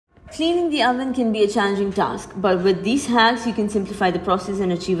Cleaning the oven can be a challenging task, but with these hacks, you can simplify the process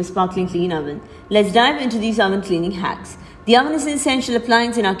and achieve a sparkling clean oven. Let's dive into these oven cleaning hacks. The oven is an essential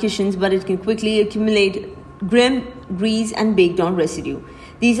appliance in our kitchens, but it can quickly accumulate grime, grease, and baked on residue.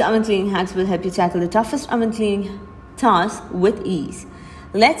 These oven cleaning hacks will help you tackle the toughest oven cleaning task with ease.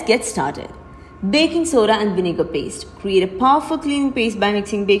 Let's get started. Baking soda and vinegar paste. Create a powerful cleaning paste by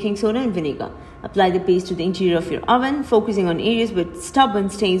mixing baking soda and vinegar. Apply the paste to the interior of your oven, focusing on areas with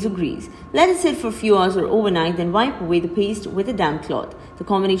stubborn stains or grease. Let it sit for a few hours or overnight, then wipe away the paste with a damp cloth. The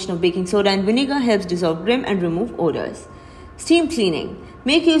combination of baking soda and vinegar helps dissolve grime and remove odors. Steam cleaning.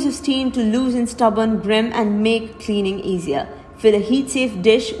 Make use of steam to loosen stubborn grime and make cleaning easier. Fill a heat-safe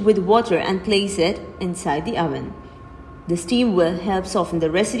dish with water and place it inside the oven. The steam will help soften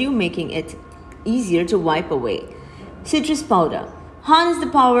the residue, making it easier to wipe away. Citrus powder. Harness the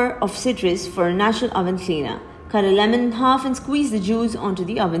power of citrus for a natural oven cleaner. Cut a lemon in half and squeeze the juice onto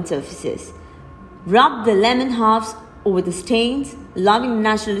the oven surfaces. Rub the lemon halves over the stains, allowing the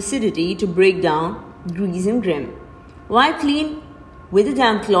natural acidity to break down grease and grime. Wipe clean with a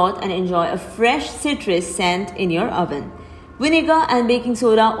damp cloth and enjoy a fresh citrus scent in your oven. Vinegar and baking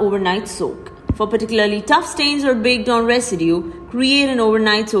soda overnight soak. For particularly tough stains or baked on residue, create an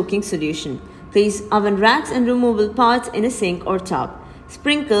overnight soaking solution. Place oven racks and removable parts in a sink or tub.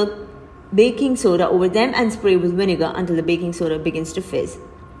 Sprinkle baking soda over them and spray with vinegar until the baking soda begins to fizz.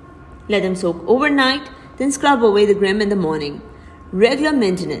 Let them soak overnight, then scrub away the grime in the morning. Regular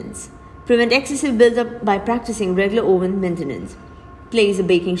maintenance. Prevent excessive buildup by practicing regular oven maintenance. Place a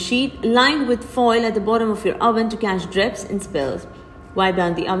baking sheet lined with foil at the bottom of your oven to catch drips and spills. Wipe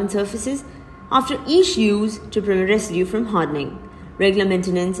down the oven surfaces after each use to prevent residue from hardening. Regular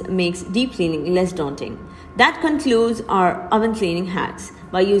maintenance makes deep cleaning less daunting. That concludes our oven cleaning hacks.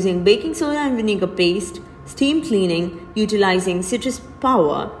 By using baking soda and vinegar paste, steam cleaning, utilizing citrus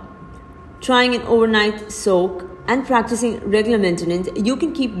power, trying an overnight soak, and practicing regular maintenance, you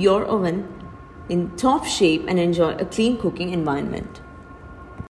can keep your oven in top shape and enjoy a clean cooking environment.